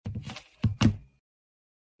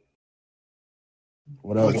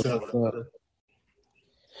What up? What's up?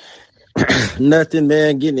 Nothing,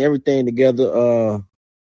 man. Getting everything together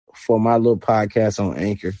for my little podcast on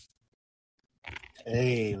Anchor.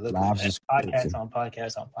 Hey, look Live at that.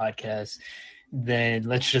 Podcast. Then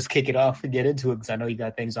let's just kick it off and get into it because I know you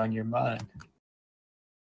got things on your mind.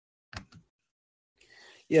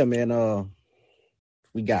 Yeah, man.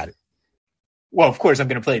 We got it. Well, of course, I'm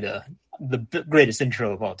going to play the greatest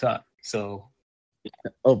intro of all time. So,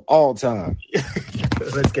 Of all time.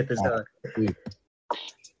 let's get this done.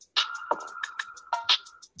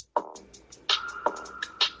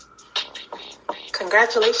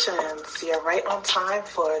 Congratulations, you're right on time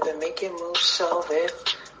for the Making Moves show with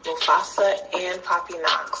Mufasa and Poppy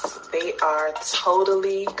Knox. They are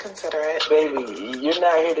totally considerate. Baby, you're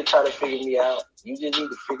not here to try to figure me out. You just need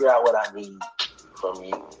to figure out what I need from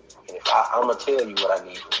you. And I'm going to tell you what I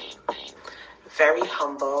need from you. Very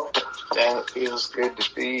humble. Damn, it feels good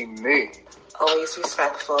to be me. Always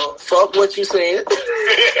respectful. Fuck what you said.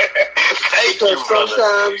 Thank you, brother.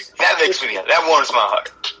 Sometimes that warms my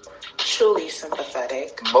heart. Truly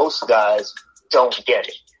sympathetic. Most guys don't get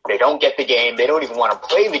it. They don't get the game. They don't even want to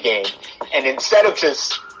play the game. And instead of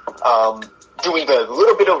just doing the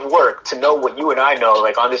little bit of work to know what you and I know,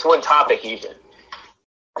 like on this one topic even,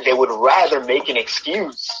 they would rather make an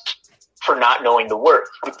excuse for not knowing the work.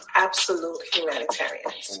 Absolute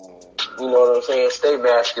humanitarians. You know what I'm saying? Stay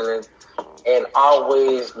masculine and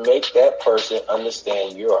always make that person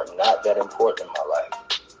understand you are not that important in my life.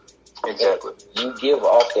 Exactly. You give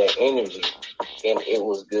off that energy, and it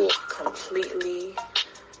was good. Completely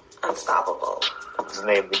unstoppable. It's the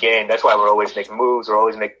name of the game. That's why we're always making moves. We're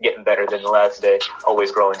always getting better than the last day.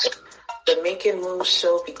 Always growing. The Making Moves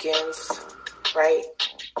show begins right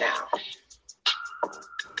now.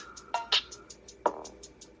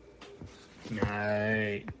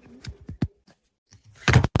 Right.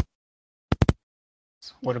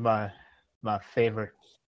 One of my favorite.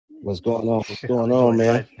 What's going on? What's going on,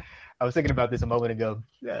 man? I was thinking about this a moment ago.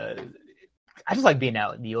 I just like being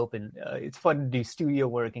out in the open. It's fun to do studio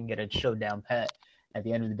work and get a show down pat. At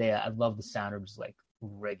the end of the day, I love the sound of just like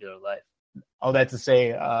regular life. All that to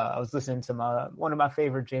say, I was listening to one of my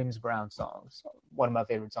favorite James Brown songs, one of my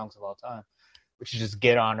favorite songs of all time, which is just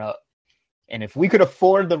Get On Up. And if we could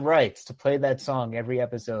afford the rights to play that song every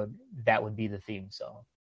episode, that would be the theme song.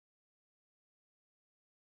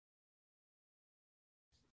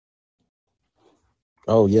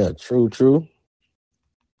 Oh yeah, true.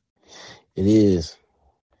 It is.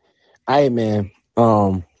 All right, man.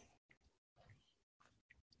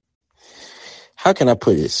 How can I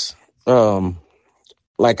put this?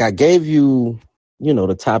 Like I gave you,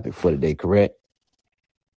 the topic for today, correct?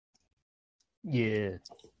 Yeah.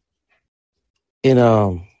 And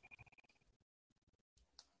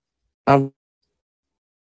I'm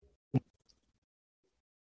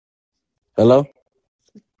hello?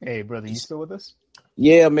 Hey brother, you still with us?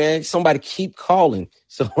 Yeah, man. Somebody keep calling.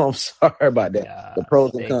 So I'm sorry about that. Yeah, the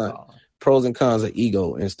pros and cons of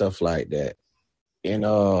ego and stuff like that. And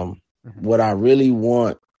what I really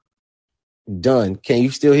want done. Can you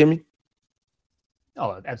still hear me?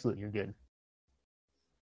 Oh, absolutely. You're good.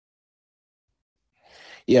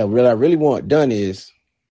 Yeah, what I really want done is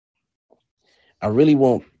I really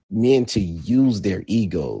want men to use their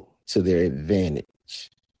ego to their advantage.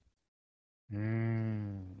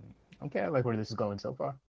 Okay, I like where this is going so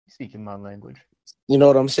far. Speaking my language. You know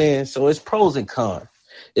what I'm saying? So it's pros and cons.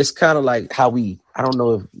 It's kind of like how I don't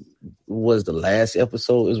know if it was the last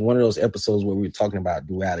episode. It was one of those episodes where we were talking about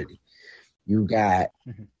duality. You got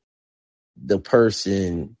the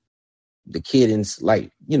person, the kid, and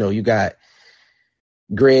like, you got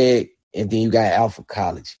Greg, and then you got Alpha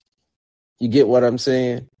College. You get what I'm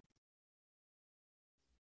saying?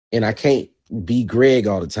 And I can't be Greg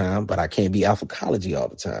all the time, but I can't be alphacology all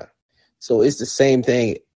the time. So it's the same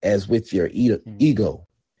thing as with your ego.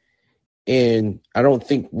 And I don't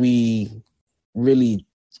think we really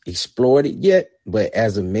explored it yet, but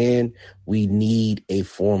as a man, we need a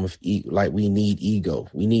form of ego. Like we need ego.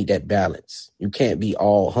 We need that balance. You can't be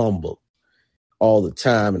all humble all the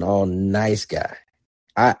time and all nice guy.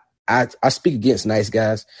 I speak against nice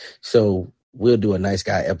guys, so we'll do a nice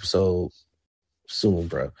guy episode soon,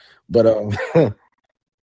 bro. But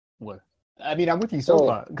what? I mean, I'm with you so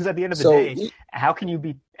far because at the end of the day, how can you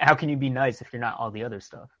be nice if you're not all the other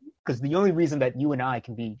stuff? Because the only reason that you and I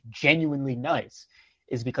can be genuinely nice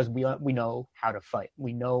is because we know how to fight.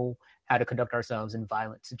 We know how to conduct ourselves in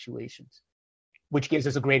violent situations, which gives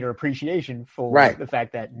us a greater appreciation for the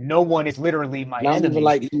fact that no one is literally my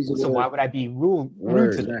enemy. So why would I be rude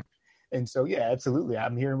to them? And so, yeah, absolutely.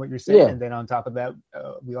 I'm hearing what you're saying. Yeah. And then on top of that,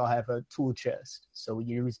 we all have a tool chest. So we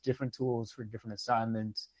use different tools for different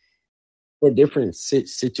assignments. For different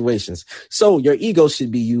situations. So your ego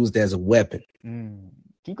should be used as a weapon.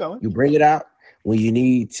 Keep going. You bring it out when you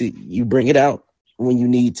need to. You bring it out when you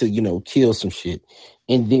need to, kill some shit.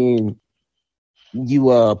 And then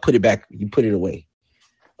you put it back. You put it away.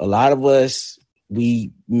 A lot of us,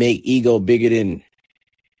 we make ego bigger than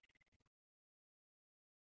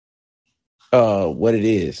what it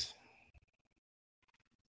is.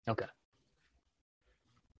 Okay.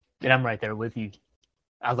 And I'm right there with you.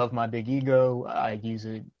 I love my big ego. I use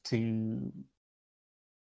it to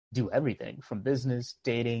do everything from business,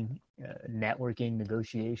 dating, networking,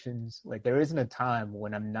 negotiations. Like, there isn't a time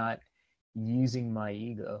when I'm not using my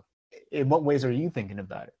ego. In what ways are you thinking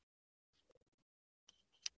about it?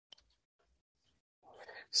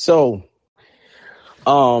 So,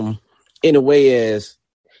 in a way, as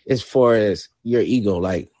far as your ego,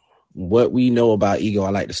 like what we know about ego,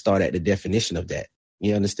 I like to start at the definition of that.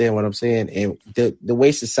 You understand what I'm saying? And the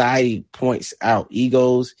way society points out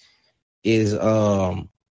egos is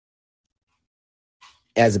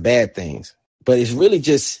as bad things, but it's really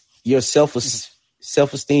just your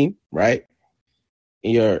self-esteem, right?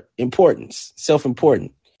 And your importance,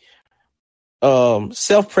 self-important.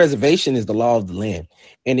 Self-preservation is the law of the land.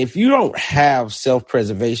 And if you don't have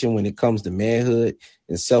self-preservation when it comes to manhood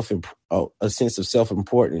and a sense of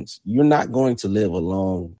self-importance, you're not going to live a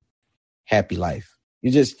long, happy life.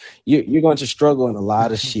 You're going to struggle in a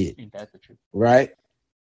lot of shit. That's the truth. Right?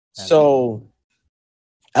 So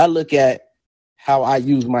I look at how I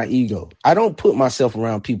use my ego. I don't put myself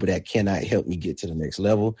around people that cannot help me get to the next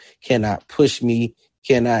level, cannot push me,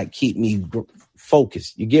 cannot keep me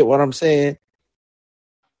focused. You get what I'm saying?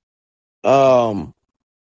 Now,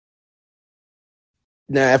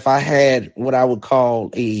 if I had what I would call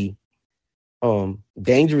a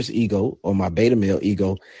dangerous ego, or my beta male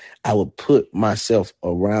ego, I would put myself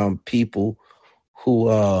around people who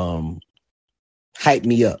hype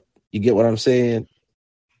me up. You get what I'm saying?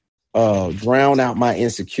 Drown out my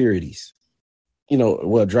insecurities.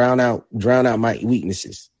 Drown out my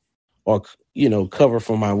weaknesses, or cover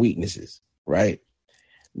for my weaknesses. Right?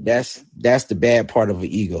 That's the bad part of an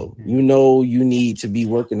ego. You need to be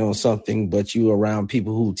working on something, but you around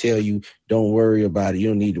people who tell you, don't worry about it. You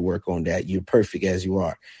don't need to work on that. You're perfect as you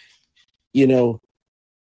are.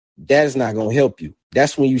 That is not going to help you.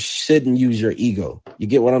 That's when you shouldn't use your ego. You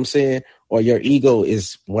get what I'm saying? Or your ego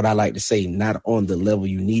is, what I like to say, not on the level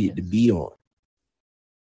you need it to be on.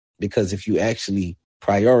 Because if you actually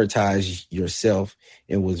prioritize yourself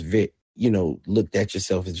and looked at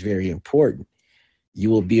yourself as very important, you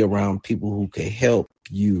will be around people who can help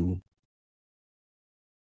you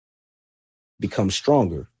become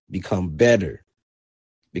stronger, become better,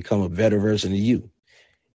 become a better version of you.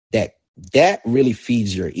 That really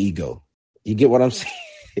feeds your ego. You get what I'm saying?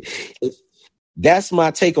 That's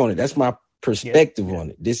my take on it. That's my perspective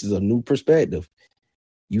on it. This is a new perspective.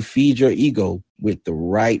 You feed your ego with the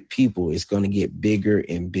right people, it's going to get bigger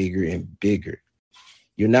and bigger and bigger.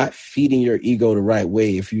 You're not feeding your ego the right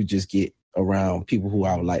way if you just get around people who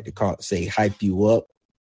I would like to say hype you up,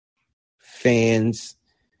 fans,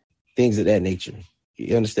 things of that nature.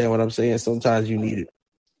 You understand what I'm saying? Sometimes you need it.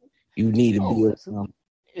 You need to be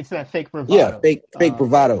it's that fake bravado. Yeah, fake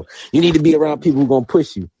bravado. You need to be around people who are going to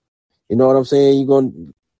push you. You know what I'm saying? You're going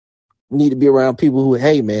to need to be around people who,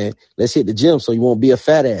 hey, man, let's hit the gym so you won't be a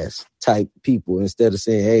fat ass type people, instead of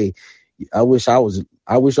saying, hey, I wish I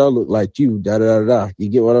looked like you, da da da da. You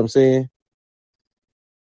get what I'm saying?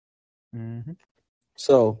 Mm-hmm.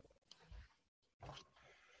 So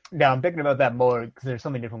now I'm thinking about that more because there's so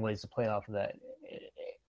many different ways to play off of that.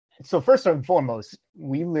 So first and foremost,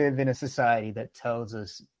 we live in a society that tells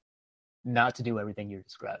us not to do everything you're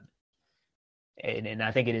describing. And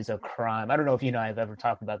I think it is a crime. I don't know if you and I have ever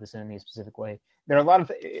talked about this in any specific way. There are a lot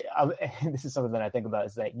of, this is something that I think about,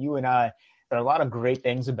 is that you and I, there are a lot of great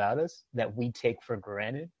things about us that we take for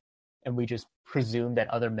granted. And we just presume that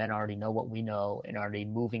other men already know what we know and are already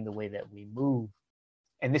moving the way that we move.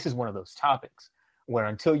 And this is one of those topics where,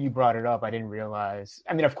 until you brought it up, I didn't realize,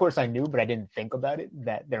 I mean, of course I knew, but I didn't think about it,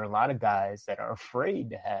 that there are a lot of guys that are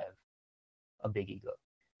afraid to have a big ego.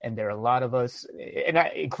 And there are a lot of us,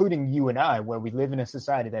 including you and I, where we live in a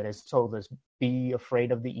society that has told us, be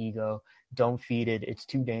afraid of the ego, don't feed it, it's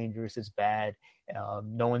too dangerous, it's bad,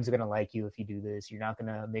 no one's going to like you if you do this, you're not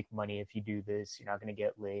going to make money if you do this, you're not going to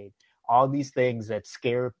get laid. All these things that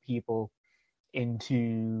scare people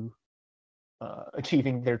into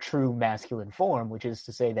achieving their true masculine form, which is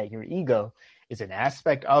to say that your ego is an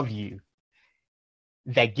aspect of you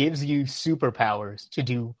that gives you superpowers to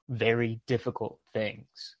do very difficult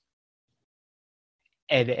things.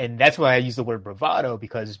 And that's why I use the word bravado,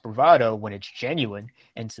 because bravado, when it's genuine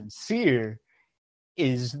and sincere,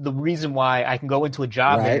 is the reason why I can go into a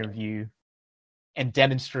job interview and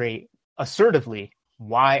demonstrate assertively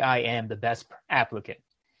why I am the best applicant.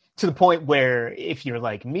 To the point where, if you're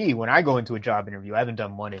like me, when I go into a job interview, I haven't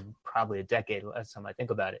done one in probably a decade, last time I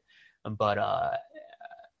think about it. But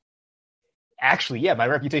actually, yeah, my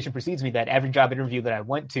reputation precedes me that every job interview that I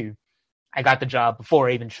went to, I got the job before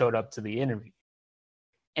I even showed up to the interview.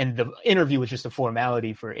 And the interview was just a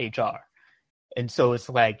formality for HR. And so it's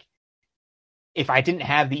like, if I didn't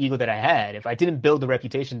have the ego that I had, if I didn't build the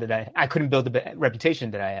reputation that I couldn't build the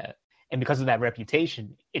reputation that I had. And because of that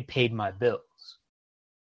reputation, it paid my bills.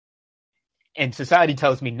 And society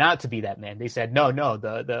tells me not to be that man. They said, no,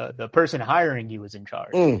 the person hiring you is in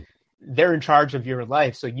charge. They're in charge of your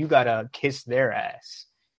life, so you gotta kiss their ass.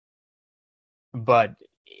 But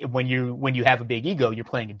when you have a big ego, you're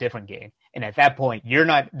playing a different game. And at that point, they're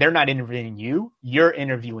not interviewing you, you're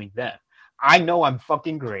interviewing them. I know I'm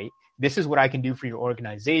fucking great. This is what I can do for your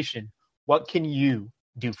organization. What can you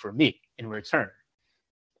do for me in return?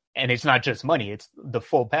 And it's not just money, it's the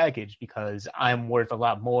full package, because I'm worth a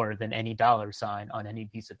lot more than any dollar sign on any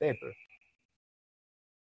piece of paper.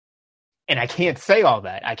 And I can't say all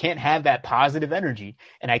that. I can't have that positive energy,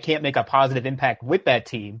 and I can't make a positive impact with that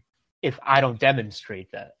team if I don't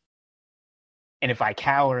demonstrate that. And if I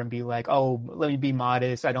cower and be like, oh, let me be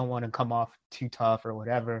modest, I don't want to come off too tough or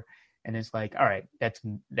whatever. And it's like, all right, that's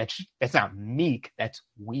not meek, that's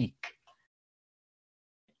weak.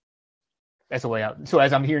 That's the way out. So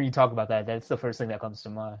as I'm hearing you talk about that, that's the first thing that comes to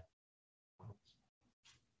mind.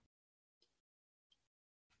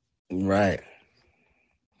 Right.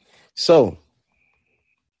 So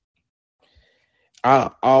I'm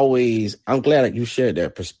glad that you shared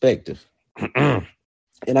that perspective. And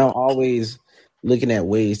I'm always looking at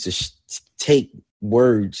ways to take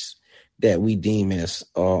words that we deem as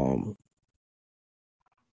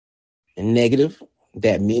negative,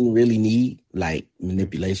 that men really need, like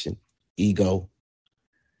manipulation, ego,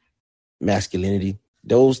 masculinity,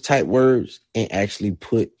 those type words, and actually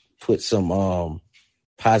put some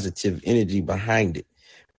positive energy behind it.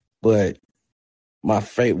 But one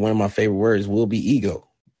of my favorite words will be ego.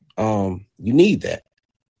 You need that.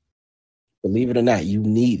 Believe it or not, you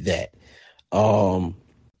need that.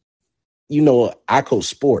 I coach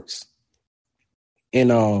sports,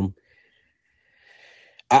 and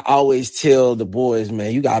I always tell the boys,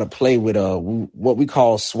 man, you got to play with what we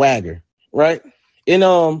call swagger, right?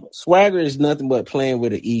 And swagger is nothing but playing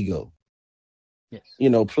with an ego. Yes.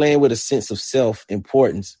 Playing with a sense of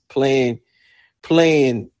self-importance, playing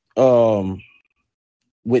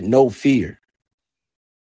with no fear.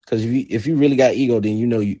 Because if you really got ego, then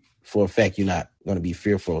you for a fact you're not going to be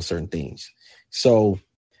fearful of certain things. So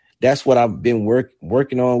that's what I've been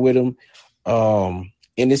working on with them.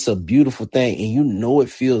 And it's a beautiful thing. And it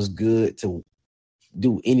feels good to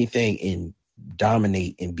do anything and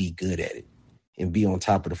dominate and be good at it and be on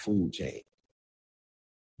top of the food chain.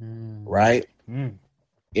 Right? And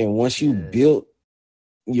once you build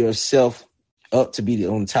yourself up to be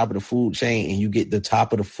on top of the food chain and you get the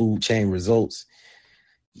top of the food chain results,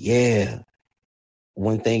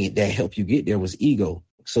 one thing that helped you get there was ego.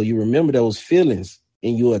 So you remember those feelings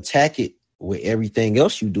and you attack it with everything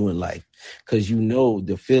else you do in life, because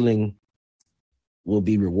the feeling will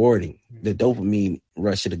be rewarding. The dopamine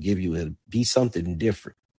rush it'll give you, it'll be something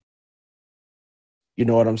different. You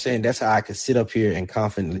know what I'm saying? That's how I could sit up here and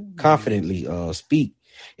confidently speak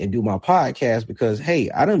and do my podcast, because hey,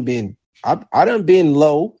 I done been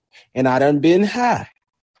low and I done been high.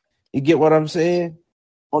 You get what I'm saying?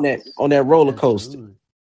 On that roller coaster. Absolutely.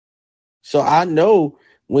 So I know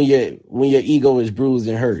when your ego is bruised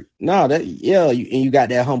and hurt. No, and you got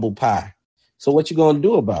that humble pie. So what you gonna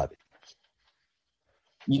do about it?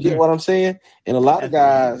 You get what I'm saying? And a lot of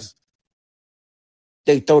guys,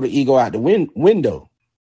 they throw the ego out the window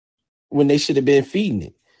when they should have been feeding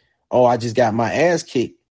it. Oh, I just got my ass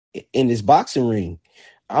kicked in this boxing ring.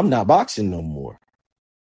 I'm not boxing no more.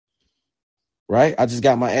 Right? I just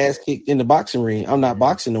got my ass kicked in the boxing ring. I'm not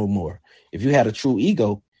boxing no more. If you had a true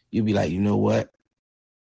ego, you'd be like, you know what?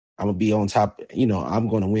 I'm going to be on top. I'm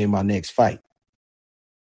going to win my next fight.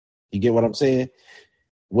 You get what I'm saying?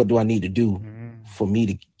 What do I need to do for me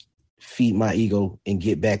to feed my ego and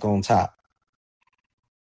get back on top?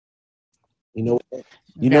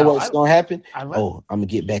 What's going to happen? I'm going to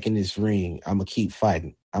get back in this ring. I'm going to keep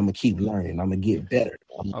fighting. I'm going to keep learning. I'm going to get better.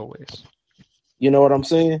 Always. You know what I'm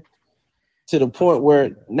saying? To the point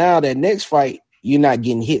where now that next fight, you're not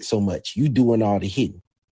getting hit so much. You doing all the hitting.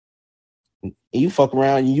 And you fuck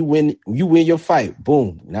around and you win your fight.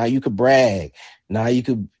 Boom. Now you could brag. Now you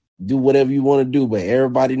could do whatever you want to do. But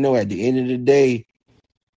everybody know at the end of the day,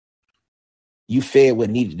 you fed what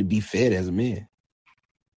needed to be fed as a man.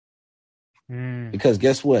 Because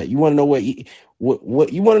guess what? You want to know what you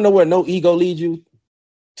want to know where no ego leads you?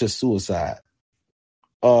 To suicide.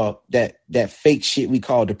 That fake shit we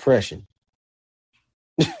call depression.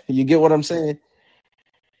 You get what I'm saying?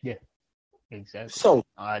 Yeah, exactly. So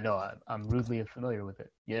I know I'm rudely familiar with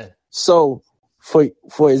it. Yeah. So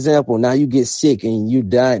for example, now you get sick and you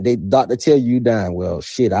die. They doctor tell you dying. Well,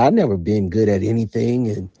 shit, I've never been good at anything,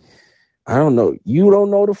 and I don't know. You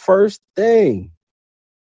don't know the first thing.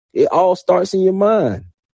 It all starts in your mind.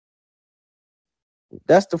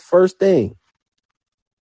 That's the first thing.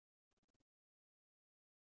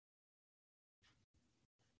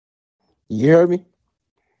 You heard me?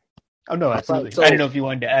 Oh, no, absolutely. Right, so, I didn't know if you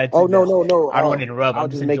wanted to add to no. I don't want to interrupt. I'm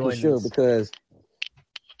just making sure this. Because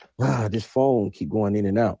this phone keep going in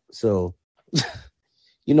and out. So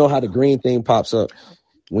you know how the green thing pops up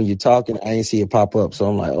when you're talking. I ain't see it pop up. So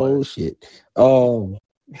I'm like, oh, shit. No,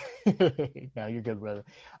 you're good, brother.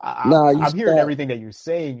 I'm hearing everything that you're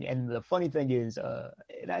saying. And the funny thing is,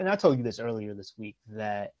 and I told you this earlier this week,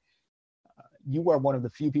 that you are one of the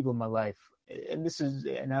few people in my life. And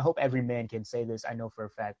I hope every man can say this. I know for a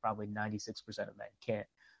fact, probably 96% of men can't.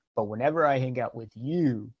 But whenever I hang out with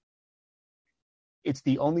you, it's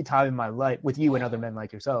the only time in my life, with you and other men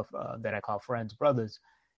like yourself, that I call friends, brothers,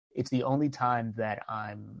 it's the only time that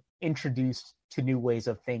I'm introduced to new ways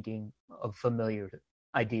of thinking, of familiar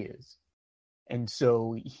ideas. And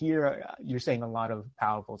so here you're saying a lot of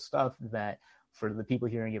powerful stuff that for the people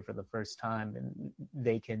hearing it for the first time, and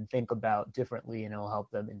they can think about differently, and it'll help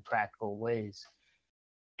them in practical ways.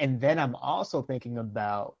 And then I'm also thinking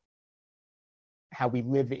about how we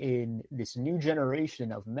live in this new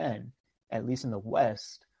generation of men, at least in the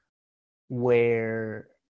West, where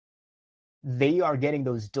they are getting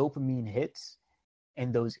those dopamine hits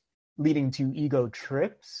and those leading to ego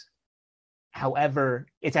trips. However,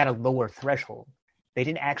 it's at a lower threshold. They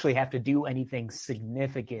didn't actually have to do anything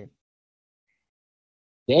significant.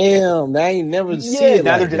 Damn, I ain't never seen it.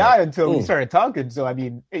 Neither did I until we started talking. So, I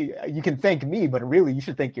mean, you can thank me, but really you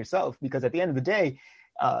should thank yourself, because at the end of the day,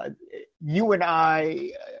 you and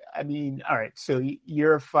I mean, all right, so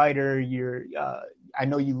you're a fighter. I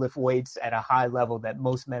know you lift weights at a high level that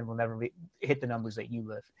most men will never hit the numbers that you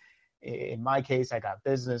lift. In my case, I got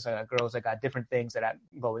business, I got girls, I got different things that I'm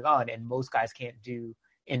going on, and most guys can't do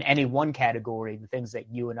in any one category the things that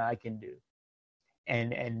you and I can do.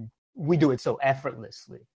 And we do it so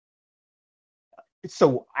effortlessly.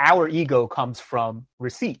 So our ego comes from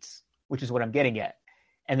receipts, which is what I'm getting at.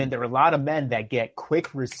 And then there are a lot of men that get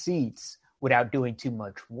quick receipts without doing too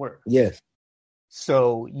much work. Yes.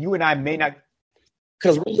 So you and I may not...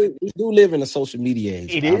 Because we do live in a social media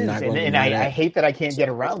age. It is, and I hate that I can't get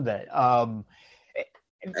around that.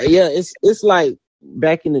 Yeah, it's like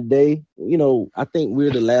back in the day, you know, I think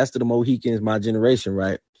we're the last of the Mohicans, my generation,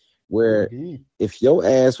 right? Where if your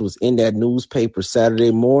ass was in that newspaper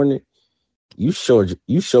Saturday morning, you showed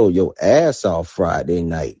your ass off Friday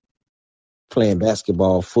night, playing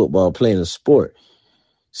basketball, football, playing a sport.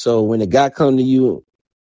 So when a guy come to you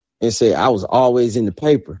and say, I was always in the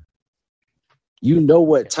paper, you know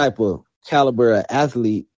what type of caliber of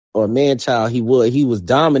athlete or man-child he was. He was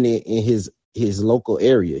dominant in his local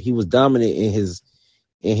area. He was dominant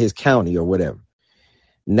in his county or whatever.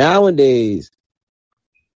 Nowadays,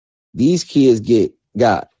 these kids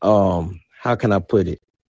got how can I put it?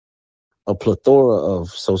 A plethora of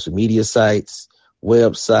social media sites,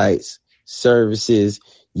 websites, services.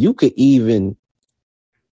 You could even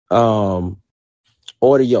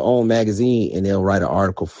order your own magazine and they'll write an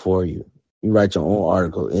article for you. You write your own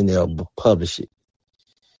article and they'll publish it.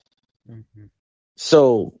 Mm-hmm.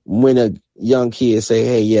 So when a young kid say,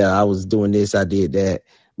 hey, yeah, I was doing this, I did that,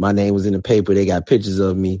 my name was in the paper, they got pictures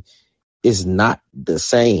of me, it's not the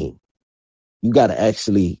same. You got to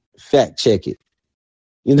actually fact check it.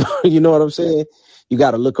 You know what I'm saying? You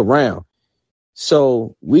got to look around.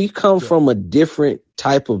 So we come from a different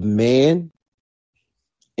type of man.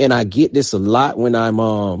 And I get this a lot when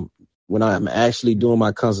I'm actually doing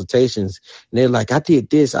my consultations, and they're like, I did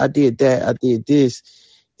this, I did that, I did this.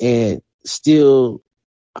 And still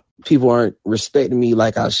people aren't respecting me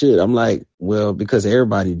like I should. I'm like, well, because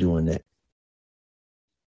everybody doing that.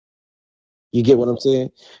 You get what I'm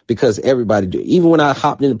saying? Because everybody do. Even when I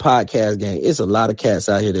hopped in the podcast game, it's a lot of cats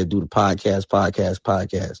out here that do the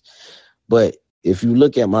podcast. But if you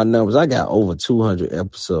look at my numbers, I got over 200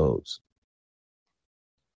 episodes.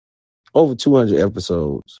 over 200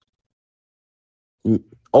 episodes,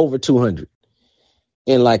 over 200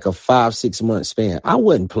 in like a 5-6 month span. I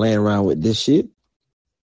wasn't playing around with this shit.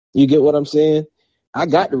 You get what I'm saying? I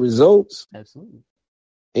got the results. Absolutely.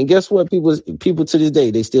 And guess what? People to this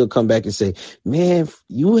day, they still come back and say, man,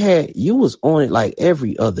 you was on it like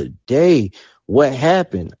every other day. What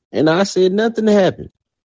happened? And I said, nothing happened.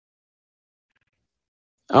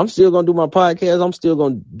 I'm still going to do my podcast. I'm still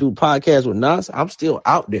going to do podcasts with Nas. I'm still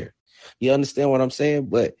out there. You understand what I'm saying?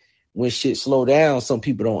 But when shit slow down, some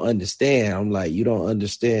people don't understand. I'm like, you don't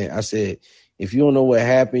understand. I said, if you don't know what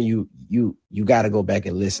happened, you got to go back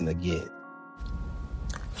and listen again.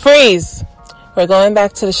 Freeze! We're going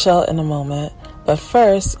back to the show in a moment. But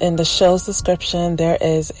first, in the show's description, there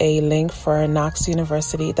is a link for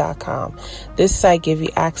KnoxUniversity.com. This site gives you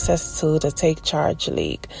access to the Take Charge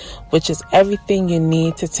League, which is everything you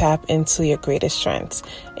need to tap into your greatest strengths,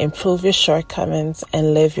 improve your shortcomings,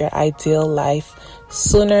 and live your ideal life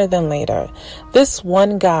sooner than later. This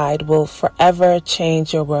one guide will forever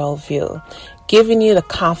change your worldview, giving you the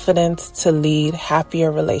confidence to lead happier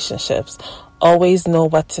relationships, always know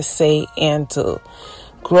what to say and do.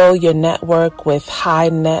 Grow your network with high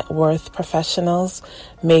net worth professionals,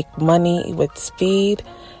 make money with speed,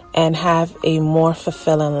 and have a more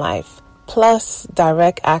fulfilling life. Plus,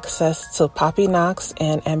 direct access to Poppy Knox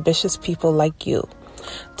and ambitious people like you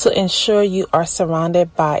to ensure you are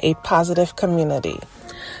surrounded by a positive community.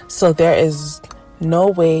 So there is no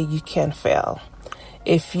way you can fail.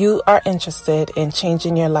 If you are interested in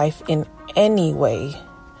changing your life in any way,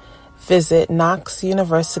 visit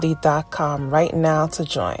KnoxUniversity.com right now to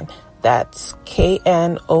join. That's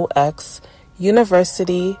KNOX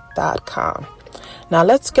University.com. Now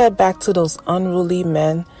let's get back to those unruly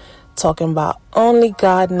men talking about only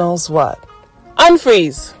God knows what.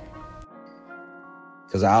 Unfreeze!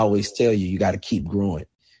 Because I always tell you, you got to keep growing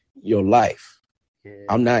your life. Yeah.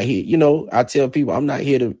 I'm not here. I tell people I'm not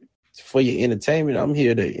here for your entertainment. I'm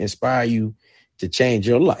here to inspire you to change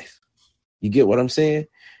your life. You get what I'm saying?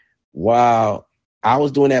 While I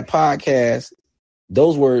was doing that podcast,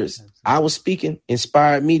 those words I was speaking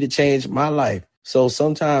inspired me to change my life. So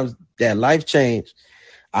sometimes that life change,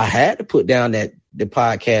 I had to put down the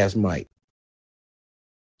podcast mic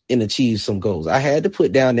and achieve some goals. I had to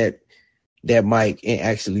put down that mic and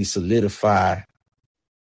actually solidify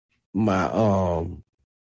my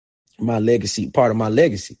my legacy, part of my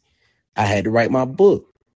legacy. I had to write my book.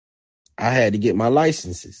 I had to get my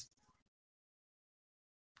licenses.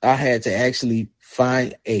 I had to actually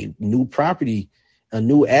find a new property, a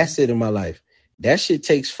new asset in my life. That shit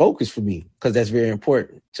takes focus for me because that's very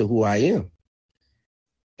important to who I am.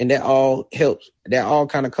 And that all helps. That all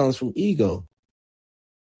kind of comes from ego.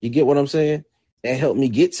 You get what I'm saying? That helped me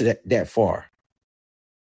get to that far.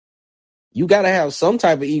 You got to have some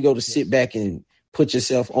type of ego to sit back and put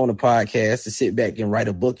yourself on a podcast, to sit back and write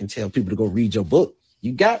a book and tell people to go read your book.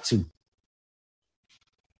 You got to.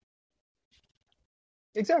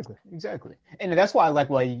 Exactly. And that's why I like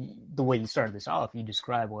the way you started this off. You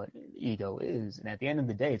describe what ego is. And at the end of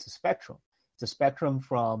the day, it's a spectrum. It's a spectrum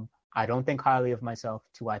from I don't think highly of myself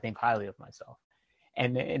to I think highly of myself.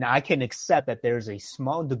 And I can accept that there's a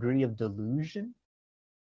small degree of delusion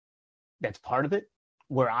that's part of it,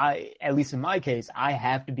 where at least in my case, I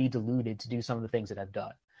have to be deluded to do some of the things that I've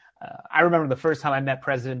done. I remember the first time I met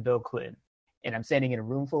President Bill Clinton, and I'm standing in a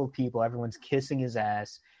room full of people, everyone's kissing his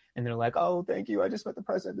ass, and they're like, oh, thank you, I just met the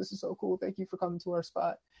president, this is so cool, thank you for coming to our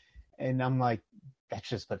spot. And I'm like, that's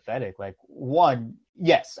just pathetic. Like, one,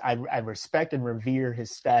 yes, I respect and revere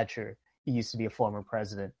his stature. He used to be a former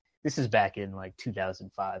president. This is back in like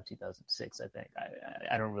 2005, 2006, I think.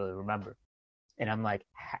 I don't really remember. And I'm like,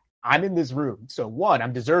 I'm in this room. So one,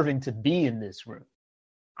 I'm deserving to be in this room.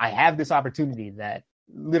 I have this opportunity that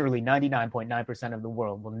literally 99.9% of the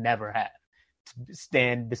world will never have, to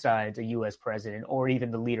stand beside a U.S. president or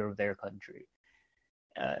even the leader of their country,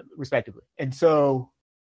 respectively. And so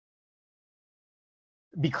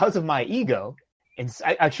because of my ego, and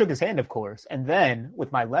I shook his hand, of course, and then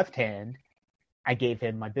with my left hand, I gave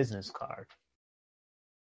him my business card.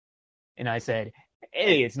 And I said,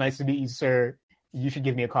 hey, it's nice to meet you, sir. You should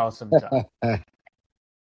give me a call sometime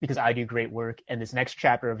because I do great work. And this next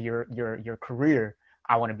chapter of your career,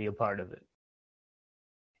 I want to be a part of it.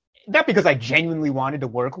 Not because I genuinely wanted to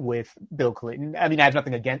work with Bill Clinton. I mean, I have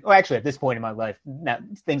nothing against, well, actually, at this point in my life,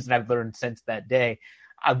 things that I've learned since that day,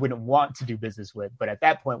 I wouldn't want to do business with. But at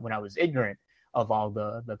that point, when I was ignorant of all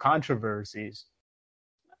the controversies,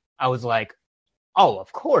 I was like, oh,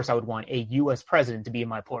 of course I would want a U.S. president to be in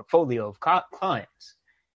my portfolio of clients.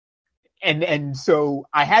 And so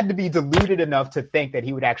I had to be deluded enough to think that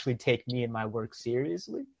he would actually take me and my work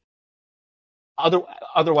seriously.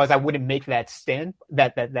 Otherwise, I wouldn't make that stand.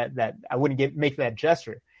 That I wouldn't make that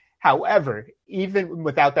gesture. However, even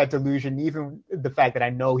without that delusion, even the fact that I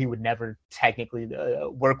know he would never technically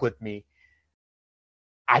work with me,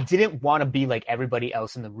 I didn't want to be like everybody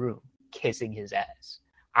else in the room kissing his ass.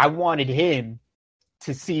 I wanted him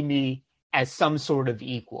to see me as some sort of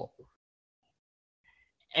equal.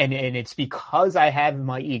 And it's because I have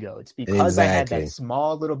my ego. It's because I had that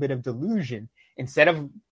small little bit of delusion. Instead of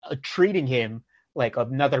treating him like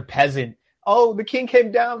another peasant, oh, the king came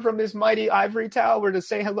down from his mighty ivory tower to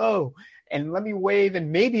say hello, and let me wave,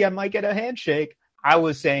 and maybe I might get a handshake. I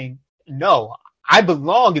was saying, no, I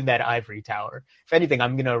belong in that ivory tower. If anything,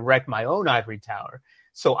 I'm going to erect my own ivory tower.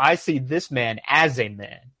 So I see this man as a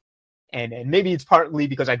man. And maybe it's partly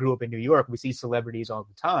because I grew up in New York. We see celebrities all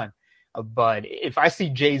the time. But if I see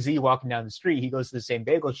Jay-Z walking down the street, he goes to the same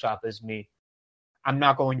bagel shop as me, I'm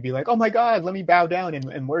not going to be like, oh my God, let me bow down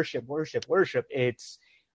and worship. It's,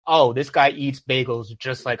 oh, this guy eats bagels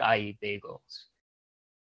just like I eat bagels.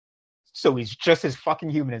 So he's just as fucking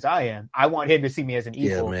human as I am. I want him to see me as an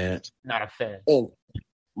equal, not a fan. And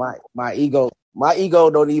my ego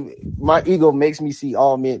makes me see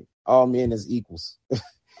all men as equals.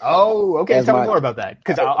 Oh, okay. Tell me more about that.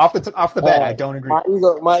 Because off the bat, I don't agree.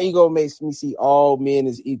 My ego makes me see all men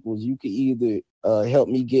as equals. You can either help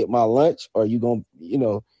me get my lunch, or you gonna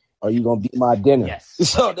be my dinner. Yes.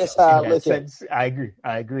 So that's how I look at it.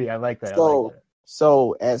 I agree. I like that.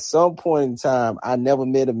 So at some point in time, I never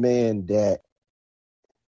met a man that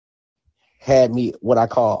had me what I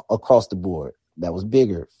call across the board. That was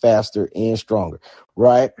bigger, faster, and stronger.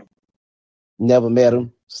 Right? Never met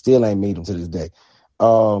him. Still ain't meet him to this day.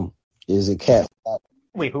 Is it cat?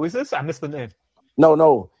 Wait, who is this? I missed the name.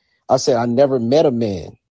 No. I said I never met a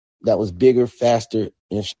man that was bigger, faster,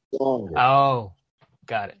 and stronger. Oh,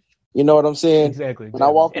 got it. You know what I'm saying? Exactly. When I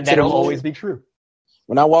walk and into that'll always be true.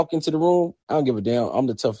 When I walk into the room, I don't give a damn. I'm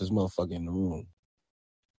the toughest motherfucker in the room.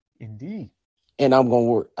 Indeed. And I'm gonna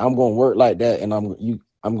work like that, and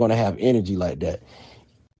I'm gonna have energy like that.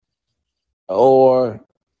 Or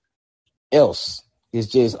else. It's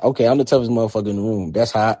just, okay, I'm the toughest motherfucker in the room.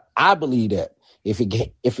 That's how I believe that. If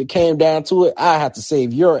it came down to it, I have to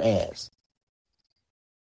save your ass.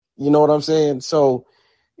 You know what I'm saying? So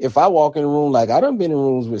if I walk in a room, like I done been in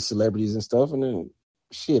rooms with celebrities and stuff, and then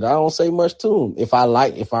shit, I don't say much to them. If I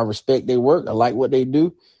respect their work, I like what they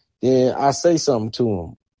do, then I say something to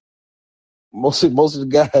them. Most of the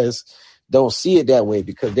guys don't see it that way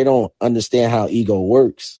because they don't understand how ego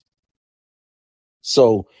works.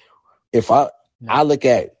 So if I look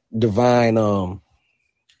at divine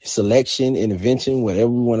selection, intervention, whatever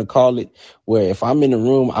we want to call it, where if I'm in the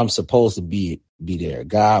room, I'm supposed to be there.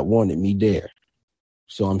 God wanted me there.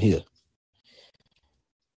 So I'm here.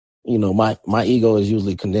 You know, my ego is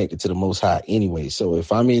usually connected to the Most High anyway. So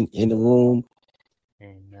if I'm in the room,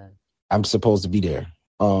 Amen, I'm supposed to be there.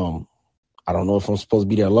 I don't know if I'm supposed to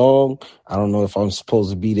be there long. I don't know if I'm supposed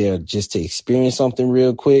to be there just to experience something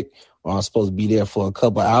real quick, or I'm supposed to be there for a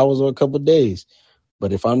couple hours or a couple days.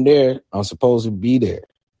 But if I'm there, I'm supposed to be there.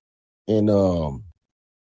 And I'm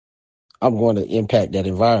going to impact that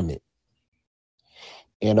environment.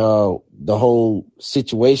 And the whole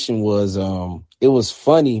situation was, it was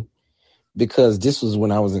funny because this was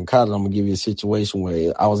when I was in college. I'm going to give you a situation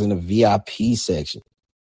where I was in a VIP section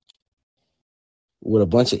with a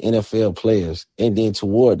bunch of NFL players. And then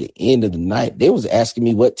toward the end of the night, they was asking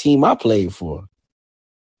me what team I played for.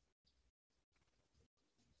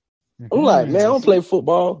 I'm like, man, I don't play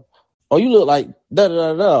football. Oh, you look like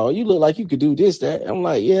da-da-da-da. You look like you could do this, that. I'm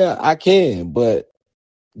like, yeah, I can, but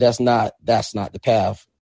that's not the path,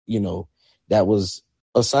 you know, that was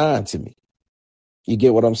assigned to me. You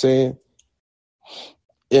get what I'm saying?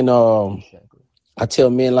 And I tell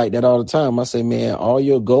men like that all the time. I say, man, all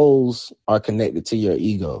your goals are connected to your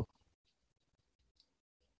ego.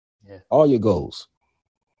 Yeah. All your goals.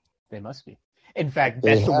 They must be. In fact,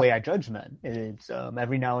 that's the way I judge men. It's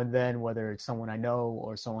every now and then, whether it's someone I know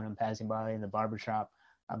or someone I'm passing by in the barbershop,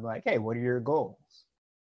 I'm like, hey, what are your goals?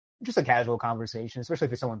 Just a casual conversation, especially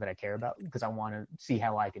if it's someone that I care about, because I want to see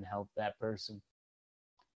how I can help that person.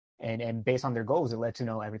 And based on their goals, it lets you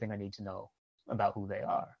know everything I need to know about who they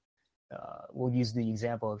are. We'll use the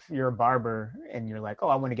example, if you're a barber and you're like, oh,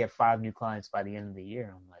 I want to get 5 new clients by the end of the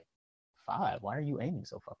year. I'm like, 5? Why are you aiming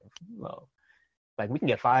so fucking low? Like, we can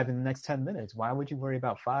get 5 in the next 10 minutes. Why would you worry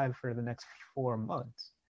about 5 for the next 4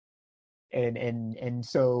 months? And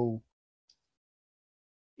so,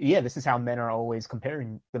 yeah, this is how men are always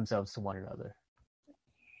comparing themselves to one another.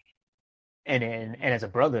 And as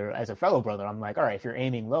a fellow brother, I'm like, all right, if you're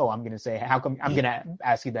aiming low, I'm going to say, how come I'm going to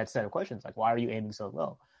ask you that set of questions? Like, why are you aiming so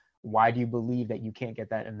low? Why do you believe that you can't get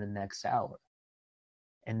that in the next hour?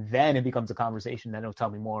 And then it becomes a conversation that will tell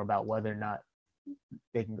me more about whether or not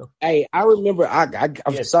they can go. Hey, I remember.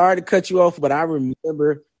 I'm sorry to cut you off, but I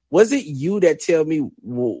remember. Was it you that tell me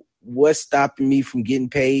what's stopping me from getting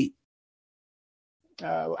paid?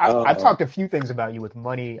 I've talked a few things about you with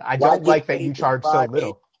money. I don't like that you charge so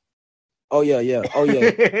little. Oh yeah.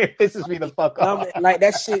 It pisses me the fuck off. Like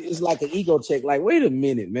that shit is like an ego check. Like, wait a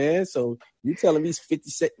minute, man. So you telling me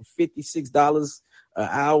 $56 an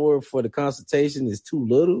hour for the consultation is too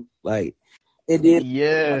little? Like, and then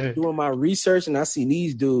I'm doing my research and I see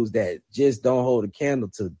these dudes that just don't hold a candle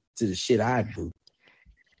to the shit I do.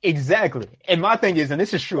 Exactly. And my thing is, and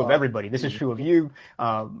this is true of everybody, this is true of you.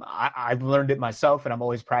 I've learned it myself and I'm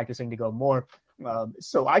always practicing to go more.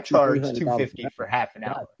 So I charge $250 for half an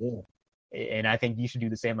hour. Yeah. And I think you should do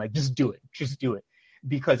the same. Like, just do it.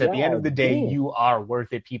 Because at the end of the day, you are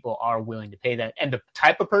worth it. People are willing to pay that. And the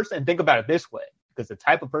type of person, and think about it this way, because the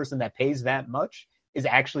type of person that pays that much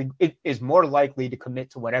is more likely to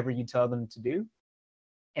commit to whatever you tell them to do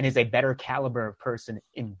and is a better caliber of person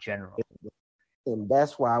in general. And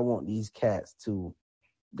that's why I want these cats to,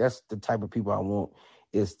 that's the type of people I want,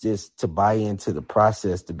 is just to buy into the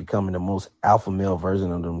process to becoming the most alpha male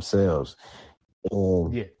version of themselves.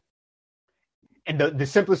 And the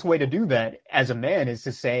simplest way to do that as a man is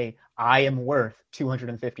to say, I am worth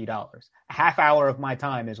 $250. A half hour of my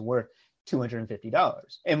time is worth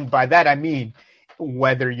 $250. And by that, I mean,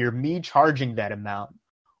 whether you're me charging that amount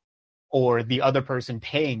or the other person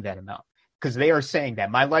paying that amount, because they are saying that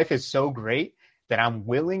my life is so great that I'm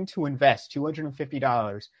willing to invest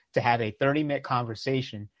 $250 to have a 30-minute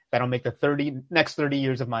conversation that'll make the next 30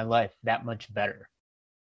 years of my life that much better.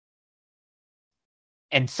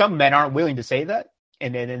 And some men aren't willing to say that.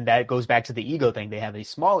 And then that goes back to the ego thing. They have a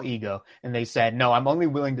small ego and they said, no, I'm only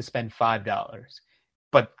willing to spend $5.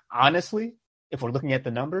 But honestly, if we're looking at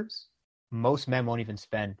the numbers, most men won't even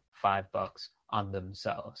spend $5 on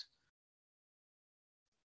themselves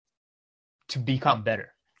to become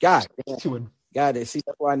better. Got it. See,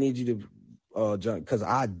 that's why I need you to, John, because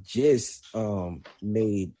I just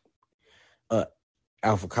made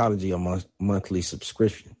Alphacology a monthly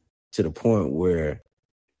subscription to the point where,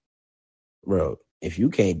 bro, if you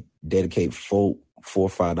can't dedicate $4 or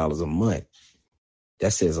 $5 a month,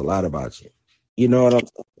 that says a lot about you. You know what I'm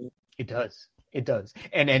saying? It does.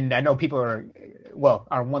 And I know people are,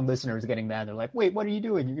 our one listener is getting mad. They're like, wait, what are you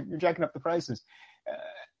doing? You're jacking up the prices.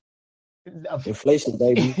 Inflation,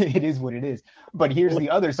 baby. It is what it is. But here's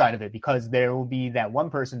the other side of it, because there will be that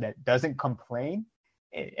one person that doesn't complain.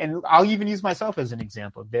 And I'll even use myself as an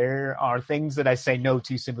example. There are things that I say no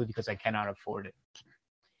to simply because I cannot afford it.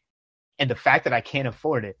 And the fact that I can't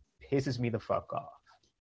afford it pisses me the fuck off.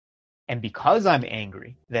 And because I'm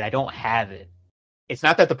angry that I don't have it, it's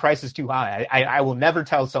not that the price is too high. I will never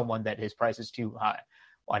tell someone that his price is too high.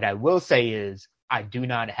 What I will say is I do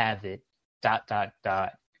not have it, ...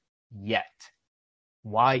 yet.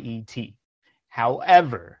 YET.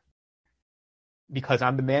 However, because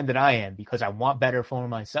I'm the man that I am, because I want better for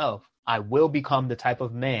myself, I will become the type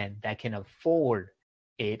of man that can afford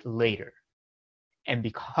it later. And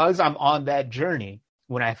because I'm on that journey,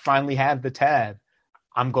 when I finally have the tab,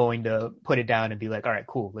 I'm going to put it down and be like, all right,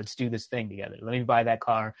 cool, let's do this thing together. Let me buy that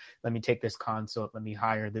car. Let me take this consult. Let me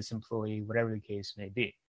hire this employee, whatever the case may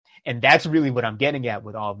be. And that's really what I'm getting at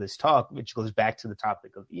with all this talk, which goes back to the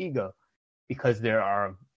topic of ego, because there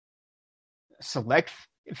are select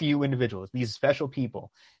few individuals, these special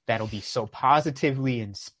people, that'll be so positively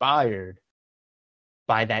inspired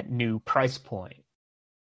by that new price point.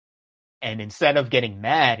 And instead of getting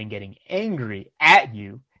mad and getting angry at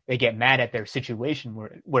you, they get mad at their situation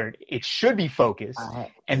where it should be focused,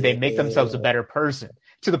 and they make themselves a better person,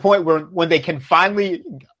 to the point where when they can finally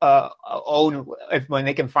when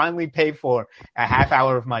they can finally pay for a half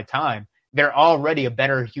hour of my time, they're already a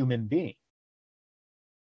better human being,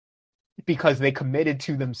 because they committed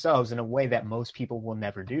to themselves in a way that most people will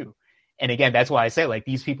never do. And again, that's why I say, like,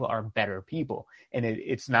 these people are better people. And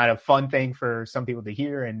it's not a fun thing for some people to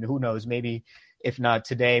hear. And who knows, maybe if not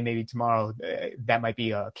today, maybe tomorrow, that might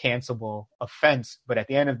be a cancelable offense. But at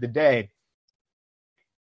the end of the day,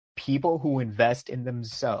 people who invest in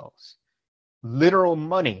themselves, literal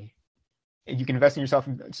money, you can invest in yourself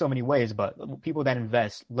in so many ways, but people that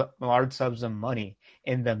invest large sums of money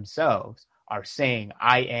in themselves are saying,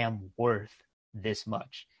 I am worth this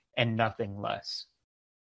much and nothing less.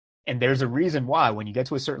 And there's a reason why when you get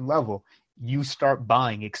to a certain level, you start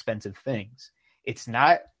buying expensive things. It's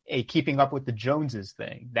not a keeping up with the Joneses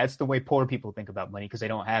thing. That's the way poor people think about money, because they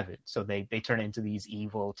don't have it. So they turn it into these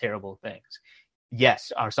evil, terrible things.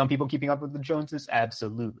 Yes, are some people keeping up with the Joneses?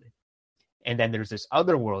 Absolutely. And then there's this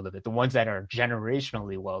other world of it, the ones that are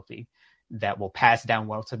generationally wealthy, that will pass down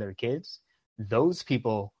wealth to their kids. Those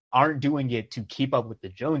people aren't doing it to keep up with the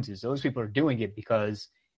Joneses. Those people are doing it because,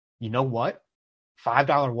 you know what?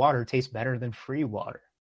 $5 water tastes better than free water.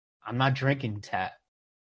 I'm not drinking tap.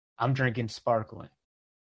 I'm drinking sparkling.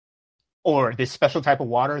 Or this special type of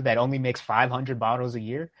water that only makes 500 bottles a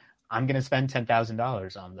year, I'm going to spend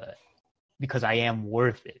 $10,000 on that because I am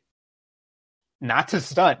worth it. Not to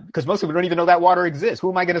stunt, because most people don't even know that water exists. Who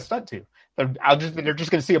am I going to stunt to? They're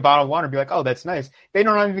just going to see a bottle of water and be like, oh, that's nice. They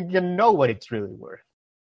don't even gonna know what it's really worth.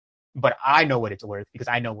 But I know what it's worth because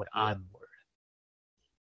I know what I'm worth.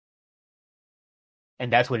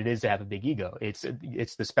 And that's what it is to have a big ego. It's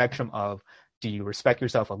the spectrum of, do you respect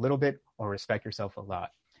yourself a little bit or respect yourself a lot?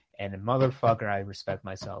 And motherfucker, I respect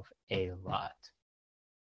myself a lot.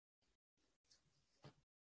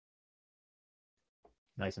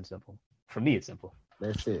 Nice and simple. For me, it's simple.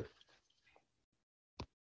 That's it.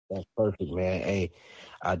 That's perfect, man. Hey,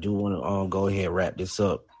 I do want to go ahead and wrap this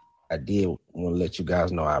up. I did want to let you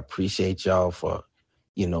guys know I appreciate y'all for,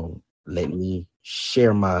 letting me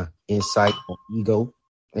share my insight on ego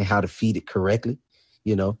and how to feed it correctly.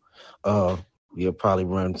 We'll probably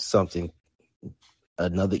run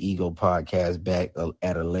another ego podcast back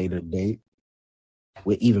at a later date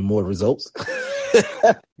with even more results.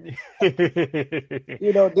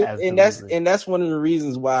 And that's one of the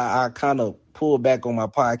reasons why I kind of pulled back on my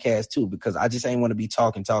podcast too, because I just ain't want to be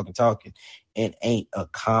talking and ain't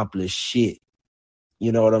accomplished shit.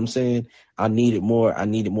 You know what I'm saying? I needed more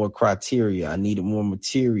criteria. I needed more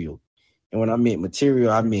material. And when I meant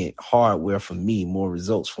material, I meant hardware for me, more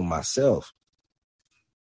results for myself.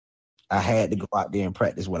 I had to go out there and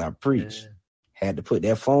practice what I preach. Had to put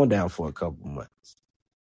that phone down for a couple months.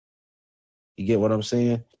 You get what I'm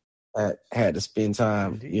saying? I had to spend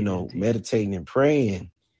time, meditating and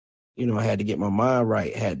praying. I had to get my mind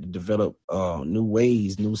right. Had to develop new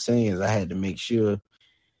ways, new sayings. I had to make sure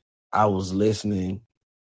I was listening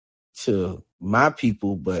to my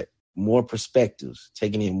people, but more perspectives,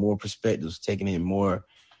 taking in more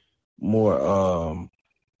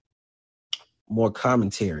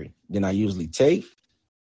commentary than I usually take.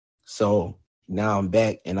 So now I'm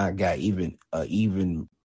back and I got even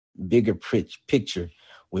bigger picture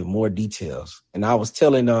with more details. And I was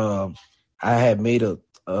telling, I had made a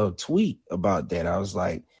tweet about that. I was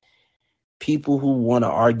like, people who want to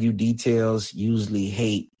argue details usually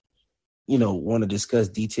hate, want to discuss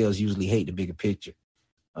details usually hate the bigger picture.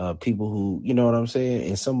 People who, you know what I'm saying?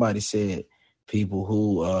 And somebody said people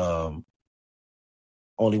who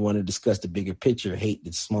only want to discuss the bigger picture hate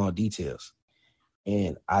the small details.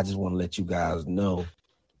 And I just want to let you guys know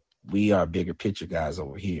we are bigger picture guys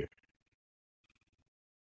over here.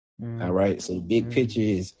 All right. So the big picture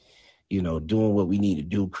is, doing what we need to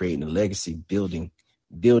do, creating a legacy, building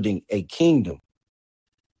a kingdom.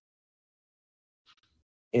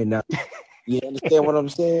 And now, you understand what I'm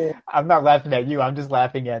saying? I'm not laughing at you. I'm just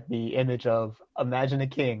laughing at the image of, imagine a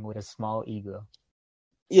king with a small ego.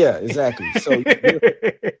 Yeah, exactly. So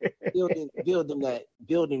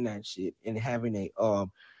building that shit and having a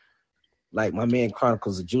like my man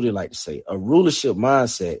Chronicles of Judah like to say, a rulership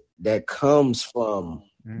mindset that comes from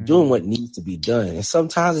doing what needs to be done. And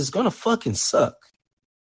sometimes it's gonna fucking suck.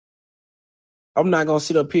 I'm not gonna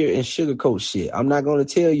sit up here and sugarcoat shit. I'm not gonna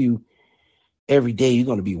tell you every day you're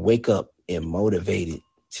gonna be wake up and motivated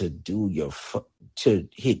to do to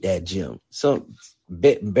hit that gym. So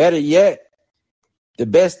better yet, the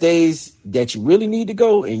best days that you really need to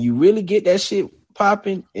go and you really get that shit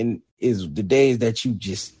popping and is the days that you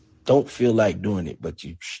just don't feel like doing it, but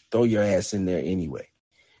you throw your ass in there anyway.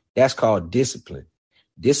 That's called discipline.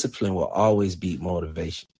 Discipline will always beat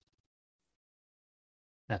motivation.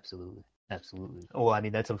 Absolutely. Well, I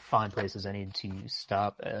mean, that's a fine place as any to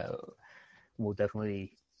stop. We'll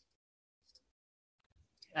definitely...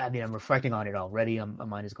 I mean, I'm reflecting on it already. My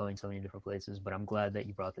mind is going so many different places, but I'm glad that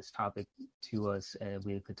you brought this topic to us and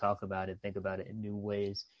we could talk about it, think about it in new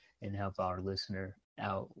ways, and help our listener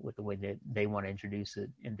out with the way that they want to introduce it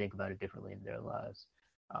and think about it differently in their lives.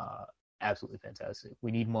 Absolutely fantastic.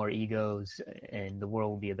 We need more egos, and the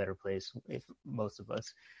world would be a better place if most of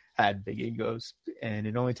us had big egos. And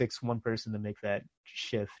it only takes one person to make that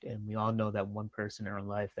shift, and we all know that one person in our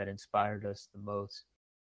life that inspired us the most.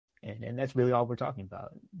 And that's really all we're talking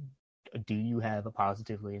about. Do you have a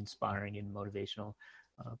positively inspiring and motivational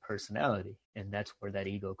personality? And that's where that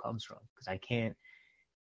ego comes from. Because I can't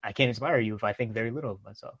inspire you if I think very little of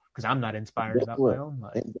myself. Because I'm not inspired about my own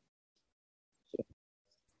life.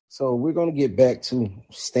 So we're going to get back to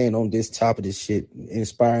staying on this top of this shit,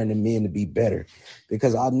 inspiring the men to be better.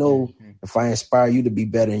 Because I know if I inspire you to be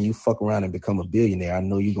better and you fuck around and become a billionaire, I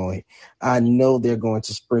know they're going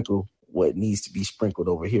to sprinkle what needs to be sprinkled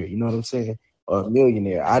over here. You know what I'm saying? Or a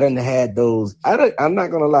millionaire. I done had those. I'm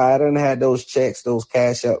not going to lie. I done had those checks, those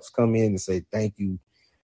cash ups come in and say, thank you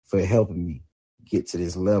for helping me get to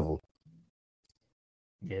this level.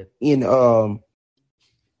 Yeah.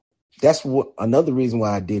 That's what another reason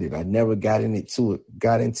why I did it. I never got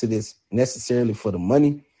into this necessarily for the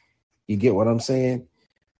money. You get what I'm saying?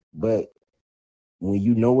 But when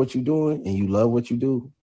you know what you're doing and you love what you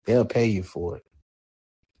do, they'll pay you for it.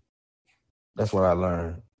 That's what I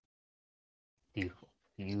learned.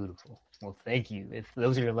 Beautiful. Well, thank you. If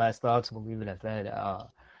those are your last thoughts, we'll leave it at that.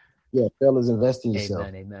 Yeah, fellas, invest in yourself.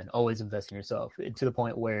 Amen. Always invest in yourself. To the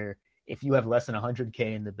point where if you have less than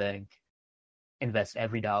 $100K in the bank, invest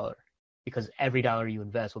every dollar. Because every dollar you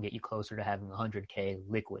invest will get you closer to having $100K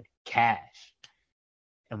liquid cash.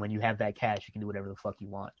 And when you have that cash, you can do whatever the fuck you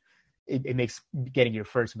want. It makes getting your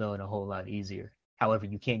first million a whole lot easier. However,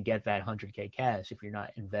 you can't get that $100K cash if you're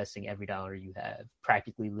not investing every dollar you have,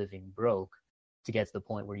 practically living broke to get to the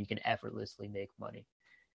point where you can effortlessly make money.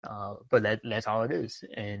 But that's all it is.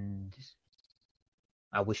 And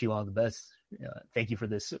I wish you all the best. Thank you for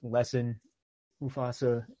this lesson,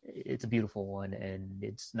 Mufasa. It's a beautiful one, and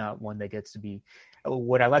it's not one that gets to be.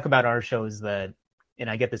 What I like about our show is that, and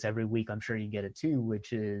I get this every week, I'm sure you get it too,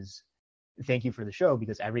 which is thank you for the show,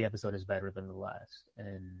 because every episode is better than the last.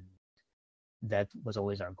 And that was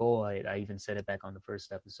always our goal. I even said it back on the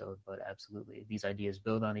first episode, but absolutely, these ideas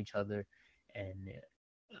build on each other, and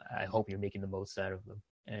I hope you're making the most out of them.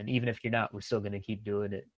 And even if you're not, we're still going to keep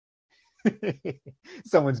doing it.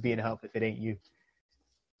 Someone's being helped if it ain't you.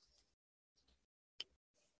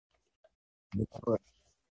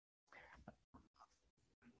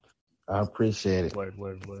 I appreciate it. Word.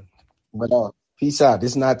 But peace out.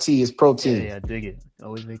 This is not tea, it's protein. Yeah, dig it.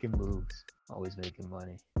 Always making moves. Always making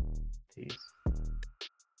money. Peace.